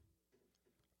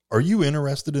Are you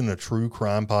interested in a true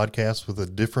crime podcast with a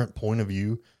different point of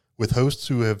view, with hosts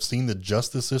who have seen the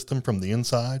justice system from the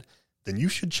inside? Then you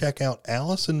should check out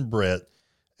Alice and Brett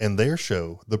and their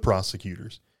show, The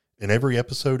Prosecutors. In every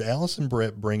episode, Alice and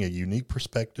Brett bring a unique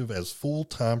perspective as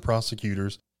full-time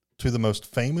prosecutors to the most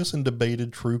famous and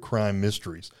debated true crime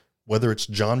mysteries. Whether it's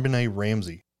John Benet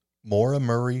Ramsey, Maura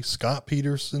Murray, Scott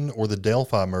Peterson, or the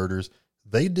Delphi murders,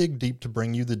 they dig deep to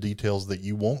bring you the details that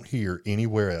you won't hear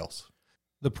anywhere else.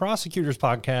 The Prosecutors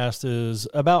Podcast is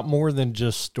about more than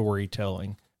just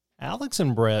storytelling. Alex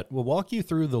and Brett will walk you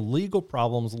through the legal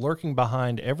problems lurking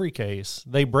behind every case.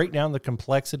 They break down the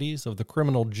complexities of the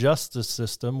criminal justice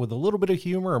system with a little bit of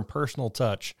humor and personal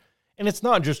touch. And it's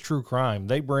not just true crime.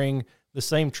 They bring the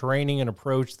same training and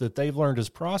approach that they've learned as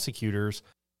prosecutors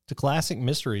to classic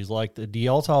mysteries like the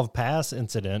Dialtov Pass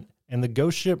incident and the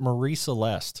ghost ship Marie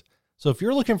Celeste. So if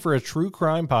you're looking for a true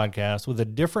crime podcast with a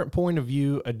different point of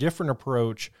view, a different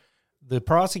approach, The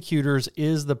Prosecutors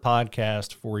is the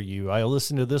podcast for you. I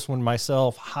listened to this one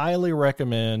myself, highly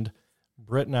recommend.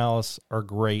 Brett and Alice are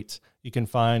great. You can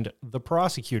find The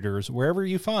Prosecutors wherever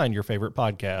you find your favorite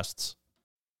podcasts.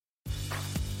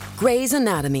 Grey's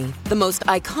Anatomy, the most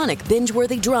iconic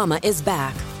binge-worthy drama, is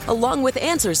back, along with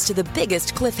answers to the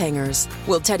biggest cliffhangers.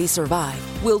 Will Teddy survive?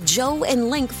 Will Joe and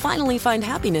Link finally find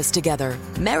happiness together?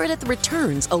 Meredith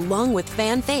returns along with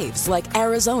fan faves like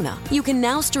Arizona. You can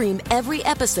now stream every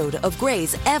episode of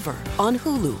Grey's ever on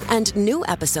Hulu, and new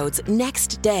episodes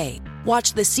next day.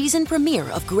 Watch the season premiere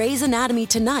of Grey's Anatomy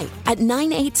tonight at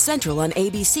 9/8 Central on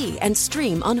ABC and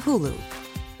stream on Hulu.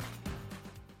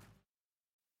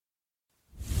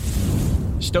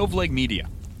 Stoveleg Media,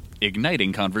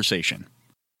 igniting conversation.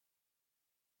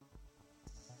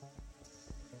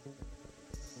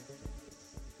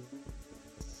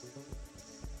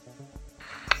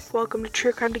 Welcome to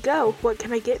True Crime to Go. What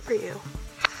can I get for you?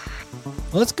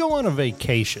 Let's go on a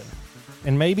vacation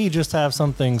and maybe just have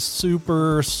something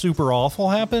super, super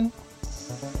awful happen.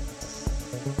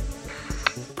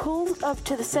 Pull up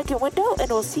to the second window and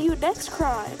we'll see you next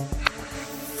crime.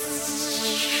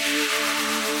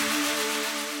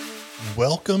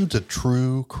 Welcome to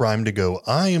True Crime to Go.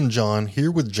 I am John,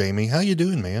 here with Jamie. How you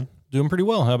doing, man? Doing pretty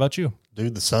well. How about you?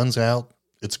 Dude, the sun's out.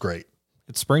 It's great.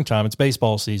 It's springtime. It's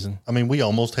baseball season. I mean, we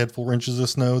almost had 4 inches of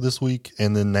snow this week,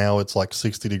 and then now it's like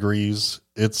 60 degrees.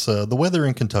 It's the weather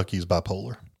in Kentucky is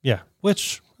bipolar. Yeah,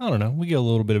 which, I don't know. We get a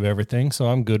little bit of everything, so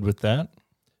I'm good with that.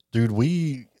 Dude,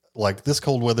 this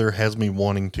cold weather has me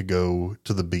wanting to go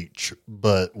to the beach,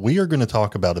 but we are going to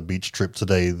talk about a beach trip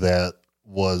today that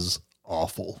was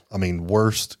awful. I mean,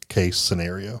 worst case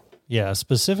scenario. Yeah,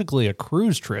 specifically a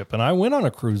cruise trip. And I went on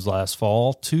a cruise last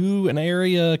fall to an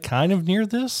area kind of near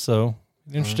this. So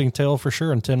interesting tale for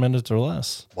sure in 10 minutes or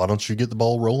less. Why don't you get the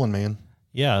ball rolling, man?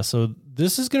 Yeah, so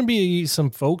this is going to be some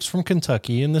folks from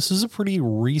Kentucky, and this is a pretty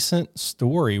recent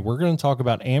story. We're going to talk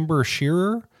about Amber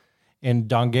Shearer and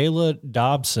Dongela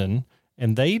Dobson,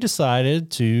 and they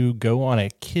decided to go on a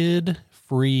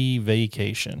kid-free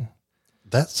vacation.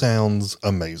 That sounds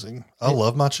amazing. I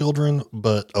love my children,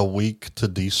 but a week to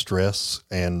de-stress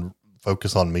and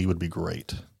focus on me would be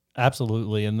great.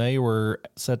 Absolutely. And they were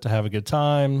set to have a good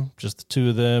time. Just the two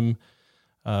of them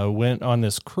went on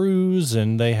this cruise,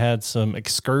 and they had some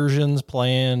excursions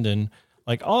planned. And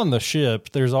like on the ship,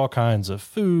 there's all kinds of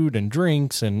food and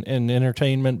drinks and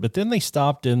entertainment. But then they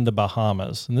stopped in the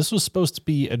Bahamas. And this was supposed to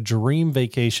be a dream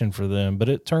vacation for them, but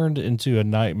it turned into a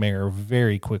nightmare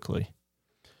very quickly.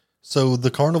 So the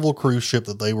Carnival cruise ship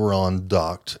that they were on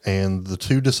docked, and the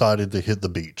two decided to hit the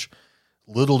beach.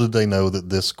 Little did they know that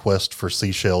this quest for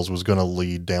seashells was going to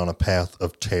lead down a path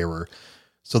of terror.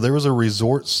 So there was a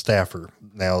resort staffer.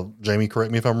 Now, Jamie,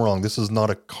 correct me if I'm wrong. This is not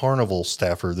a Carnival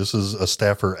staffer. This is a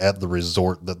staffer at the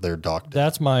resort that they're docked at.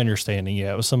 That's my understanding.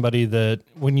 Yeah, it was somebody that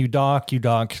when you dock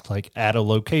like at a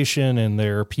location, and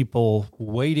there are people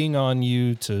waiting on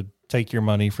you to take your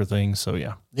money for things. So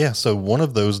yeah. Yeah. So one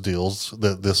of those deals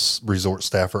that this resort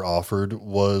staffer offered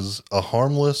was a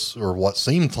harmless, or what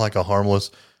seemed like a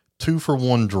harmless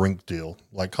 2-for-1 drink deal.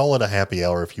 Like, call it a happy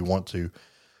hour if you want to.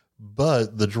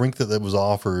 But the drink that was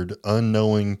offered,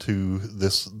 unknowing to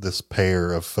this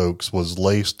pair of folks, was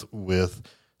laced with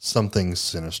something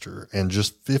sinister. And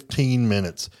just 15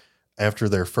 minutes after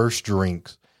their first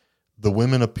drinks, the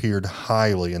women appeared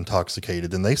highly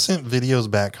intoxicated, and they sent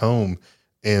videos back home,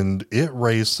 and it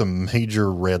raised some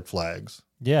major red flags.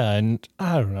 Yeah, and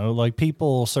I don't know, like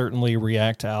people certainly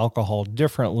react to alcohol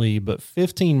differently, but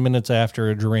 15 minutes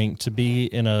after a drink to be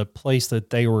in a place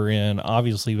that they were in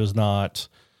obviously was not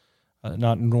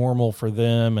normal for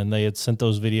them, and they had sent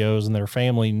those videos, and their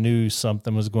family knew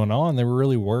something was going on. They were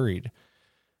really worried.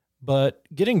 But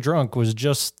getting drunk was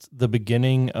just the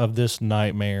beginning of this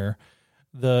nightmare.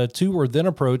 The two were then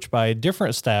approached by a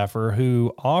different staffer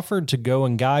who offered to go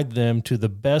and guide them to the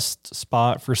best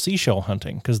spot for seashell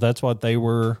hunting, because that's what they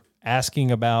were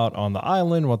asking about on the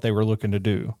island, what they were looking to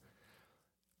do.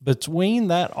 Between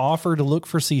that offer to look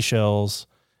for seashells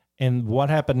and what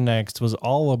happened next was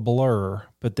all a blur.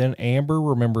 But then Amber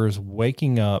remembers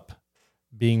waking up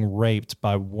being raped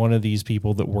by one of these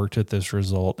people that worked at this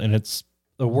resort. And it's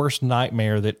the worst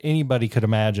nightmare that anybody could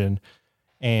imagine.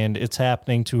 And it's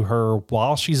happening to her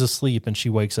while she's asleep and she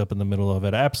wakes up in the middle of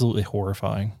it. Absolutely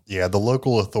horrifying. Yeah, the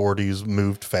local authorities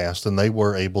moved fast and they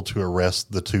were able to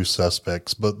arrest the two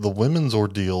suspects, but the women's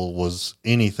ordeal was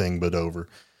anything but over.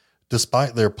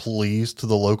 Despite their pleas to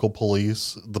the local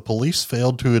police, the police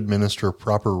failed to administer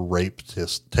proper rape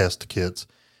test kits.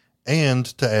 And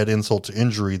to add insult to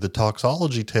injury, the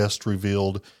toxology test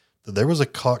revealed that there was a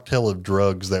cocktail of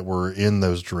drugs that were in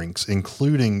those drinks,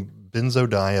 including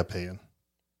benzodiazepine.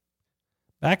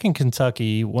 Back in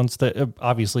Kentucky, once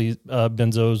obviously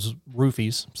benzo's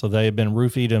roofies, so they had been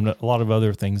roofied and a lot of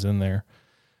other things in there.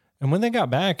 And when they got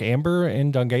back, Amber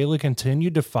and Dongala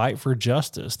continued to fight for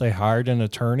justice. They hired an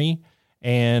attorney,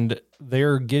 and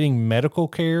they're getting medical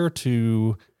care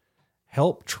to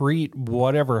help treat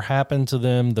whatever happened to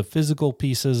them, the physical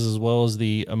pieces as well as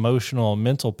the emotional and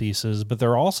mental pieces. But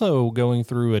they're also going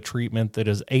through a treatment that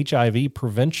is HIV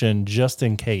prevention just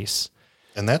in case.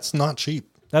 And that's not cheap.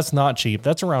 That's not cheap.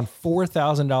 That's around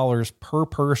 $4,000 per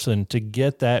person to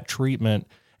get that treatment.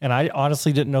 And I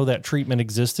honestly didn't know that treatment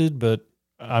existed, but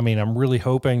I mean, I'm really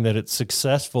hoping that it's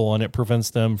successful and it prevents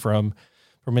them from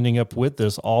ending up with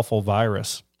this awful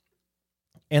virus.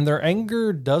 And their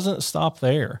anger doesn't stop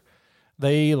there.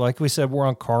 They, like we said, were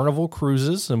on Carnival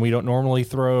cruises, and we don't normally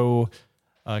throw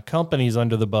companies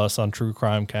under the bus on True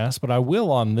Crime Cast, but I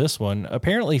will on this one.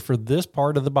 Apparently for this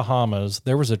part of the Bahamas,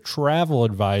 there was a travel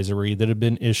advisory that had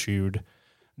been issued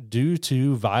due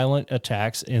to violent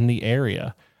attacks in the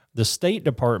area. The State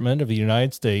Department of the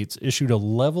United States issued a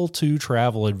level 2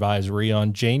 travel advisory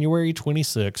on January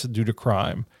 26 due to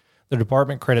crime. The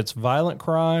department credits violent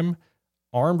crime,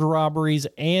 armed robberies,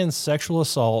 and sexual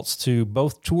assaults to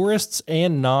both tourists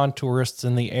and non-tourists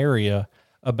in the area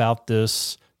about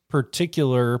this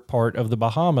particular part of the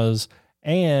Bahamas.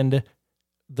 And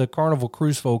the Carnival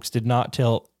Cruise folks did not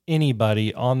tell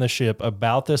anybody on the ship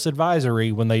about this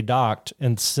advisory when they docked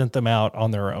and sent them out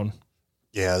on their own.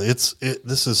 Yeah, this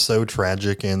is so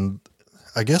tragic. And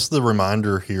I guess the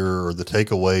reminder here, or the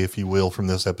takeaway, if you will, from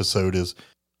this episode is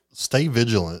stay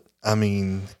vigilant. I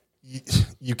mean,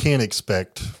 you can't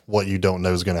expect what you don't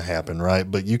know is going to happen, right?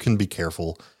 But you can be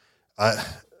careful.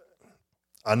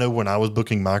 I know when I was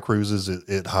booking my cruises,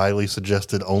 it highly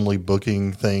suggested only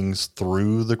booking things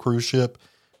through the cruise ship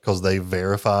because they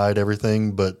verified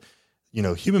everything. But, you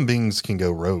know, human beings can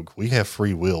go rogue. We have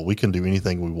free will. We can do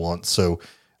anything we want. So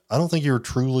I don't think you're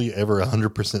truly ever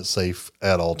 100% safe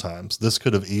at all times. This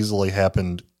could have easily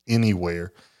happened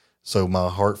anywhere. So my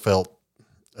heartfelt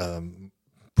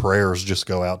prayers just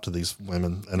go out to these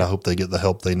women, and I hope they get the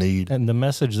help they need. And the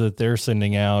message that they're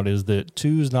sending out is that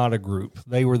two's not a group.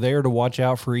 They were there to watch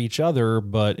out for each other,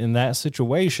 but in that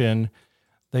situation,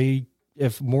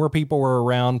 if more people were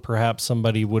around, perhaps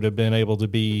somebody would have been able to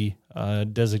be a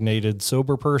designated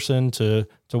sober person to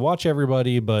watch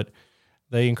everybody, but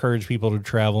they encourage people to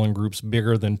travel in groups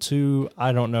bigger than 2.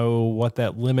 I don't know what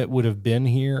that limit would have been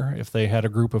here. If they had a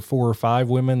group of 4 or 5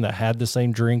 women that had the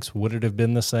same drinks, would it have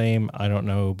been the same? I don't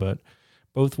know, but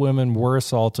both women were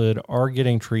assaulted, are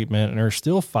getting treatment, and are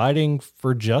still fighting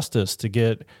for justice to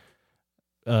get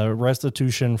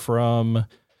restitution from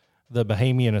the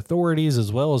Bahamian authorities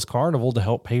as well as Carnival to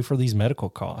help pay for these medical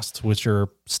costs, which are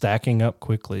stacking up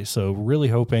quickly. So really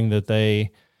hoping that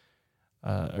they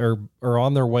are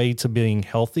on their way to being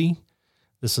healthy.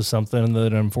 This is something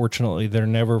that unfortunately they're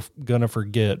never going to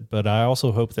forget, but I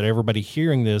also hope that everybody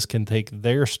hearing this can take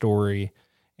their story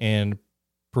and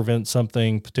prevent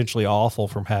something potentially awful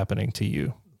from happening to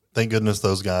you. Thank goodness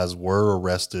those guys were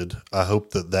arrested. I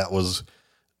hope that was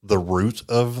the root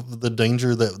of the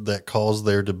danger that caused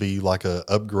there to be like a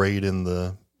upgrade in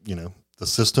the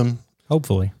system.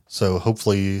 Hopefully. So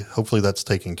hopefully that's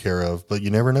taken care of, but you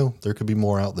never know. There could be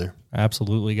more out there.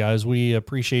 Absolutely, guys. We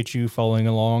appreciate you following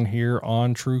along here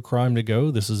on True Crime to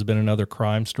Go. This has been another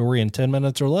crime story in 10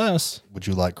 minutes or less. Would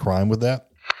you like crime with that?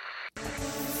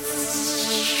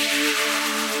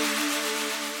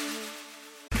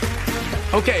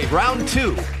 Okay, round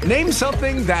 2. Name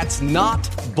something that's not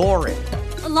boring.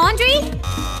 A laundry?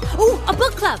 Ooh, a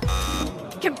book club.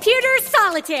 Computer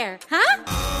solitaire, huh?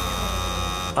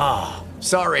 Ah,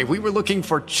 sorry, we were looking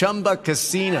for Chumba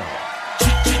Casino.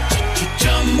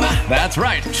 That's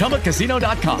right.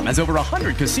 ChumbaCasino.com has over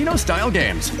 100 casino-style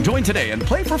games. Join today and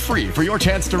play for free for your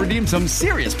chance to redeem some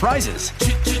serious prizes.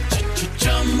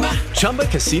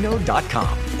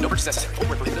 ChumbaCasino.com. No purchase necessary. Void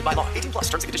where prohibited by law. 18 plus.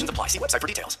 Terms and conditions apply. See website for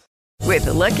details. With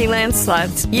the Lucky Land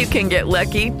Slots, you can get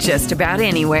lucky just about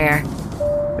anywhere.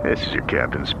 This is your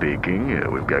captain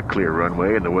speaking. We've got clear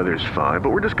runway and the weather's fine, but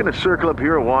we're just going to circle up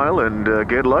here a while and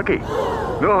get lucky.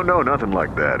 No, nothing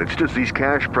like that. It's just these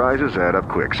cash prizes add up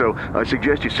quick. So I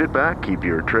suggest you sit back, keep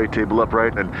your tray table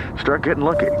upright, and start getting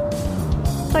lucky.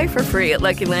 Play for free at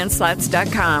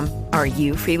LuckyLandSlots.com. Are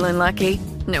you feeling lucky?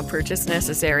 No purchase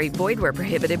necessary. Void where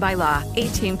prohibited by law.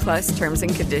 18 plus terms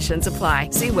and conditions apply.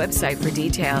 See website for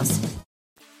details.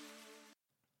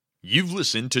 You've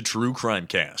listened to True Crime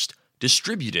Cast,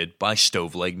 distributed by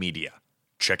Stoveleg Media.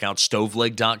 Check out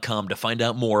stoveleg.com to find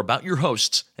out more about your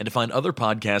hosts and to find other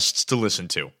podcasts to listen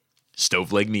to.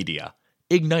 Stoveleg Media,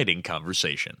 igniting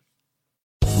conversation.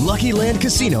 Lucky Land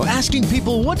Casino, asking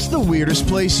people, what's the weirdest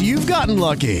place you've gotten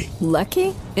lucky?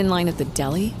 Lucky? In line at the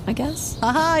deli, I guess?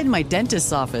 Aha, in my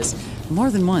dentist's office. More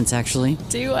than once, actually.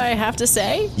 Do I have to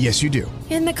say? Yes, you do.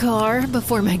 In the car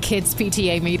before my kids'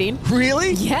 PTA meeting.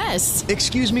 Really? Yes.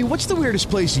 Excuse me, what's the weirdest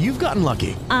place you've gotten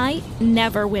lucky? I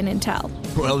never win and tell.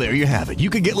 Well, there you have it. You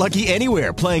can get lucky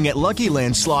anywhere, playing at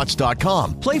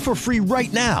LuckyLandSlots.com. Play for free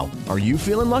right now. Are you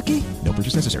feeling lucky? No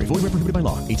purchase necessary. Void where prohibited by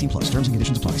law. 18 plus. Terms and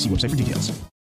conditions apply. See website for details.